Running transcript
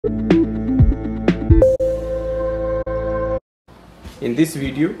In this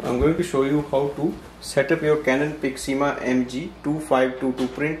video, I'm going to show you how to set up your Canon Pixma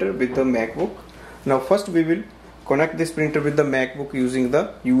MG2522 printer with the MacBook. Now first we will connect this printer with the MacBook using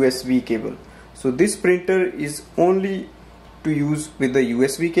the USB cable. So this printer is only to use with the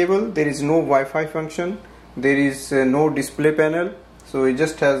USB cable. There is no Wi-Fi function. There is no display panel. So it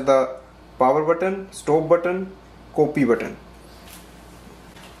just has the power button, stop button, copy button.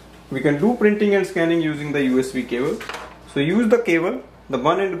 We can do printing and scanning using the USB cable. So use the cable, the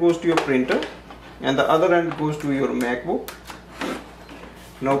one end goes to your printer and the other end goes to your MacBook.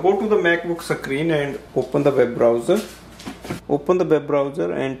 Now go to the MacBook screen and open the web browser. Open the web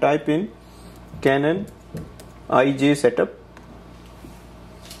browser and type in Canon IJ setup.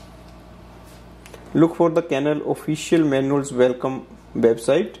 Look for the Canon official manuals welcome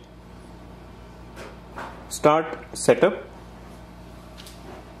website. Start setup.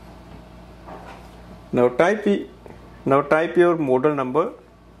 Now type your model number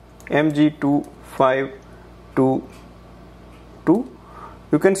MG2522.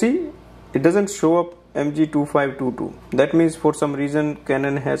 You can see it doesn't show up MG2522. That means for some reason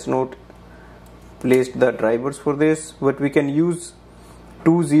Canon has not placed the drivers for this, but we can use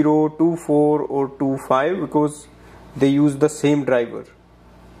 20, 24 or 25 because they use the same driver.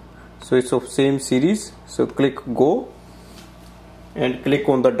 So it's of same series. So click go and click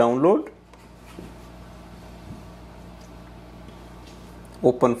on the download.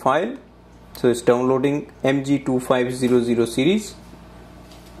 Open file. So it's downloading MG2500 series.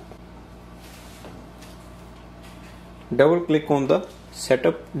 Double click on the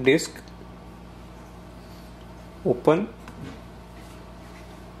setup disk. Open.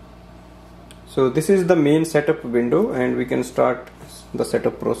 So this is the main setup window and we can start the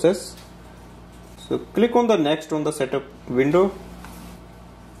setup process. So click on the next on the setup window.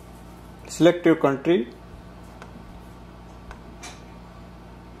 Select your country.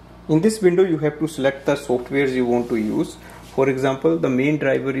 In this window you have to select the softwares you want to use. For example, the main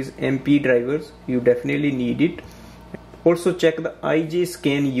driver is MP drivers. You definitely need it. Also check the IJ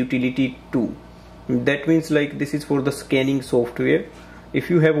scan utility too. That means like this is for the scanning software. If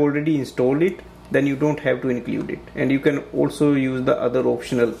you have already installed it, then you don't have to include it. And you can also use the other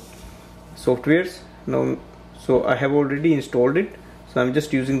optional softwares. Now, so I have already installed it. So I'm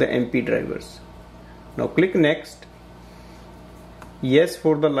just using the MP drivers. Now click next. Yes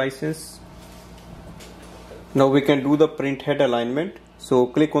for the license. Now we can do the print head alignment. So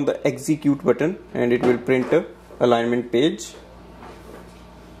click on the execute button and it will print a alignment page.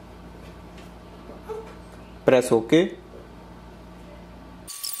 Press OK.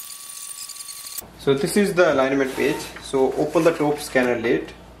 So this is the alignment page. So open the top scanner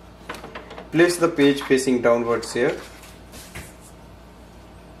lid. Place the page facing downwards here.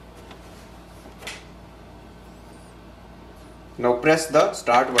 Now press the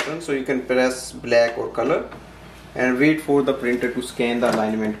start button, so you can press black or color and wait for the printer to scan the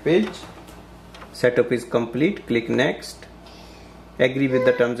alignment page. Setup is complete. Click next. Agree with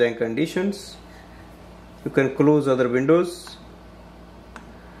the terms and conditions. You can close other windows.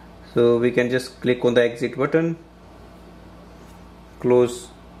 So we can just click on the exit button. Close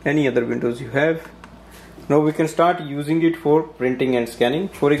any other windows you have. Now we can start using it for printing and scanning.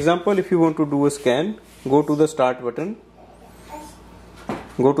 For example, if you want to do a scan, go to the start button.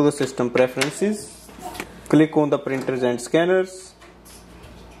 Go to the system preferences, click on the printers and scanners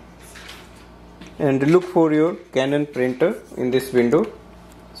and look for your Canon printer in this window.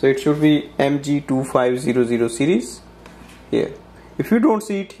 So it should be MG2500 series here. If you don't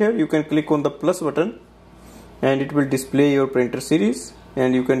see it here, you can click on the plus button and it will display your printer series,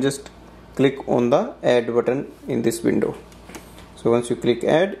 and you can just click on the add button in this window. So once you click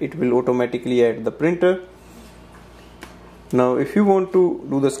add, it will automatically add the printer. Now if you want to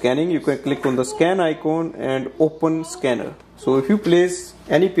do the scanning, you can click on the scan icon and open scanner. So if you place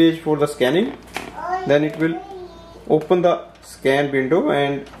any page for the scanning, then it will open the scan window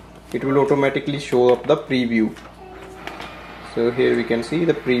and it will automatically show up the preview. So here we can see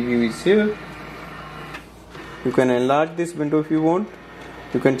the preview is here. You can enlarge this window if you want.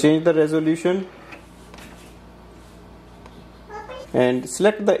 You can change the resolution and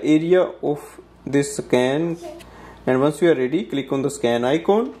select the area of this scan. And once you are ready, click on the scan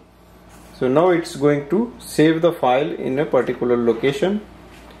icon. So now it's going to save the file in a particular location.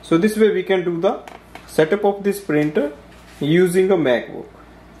 So this way we can do the setup of this printer using a MacBook.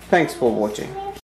 Thanks for watching.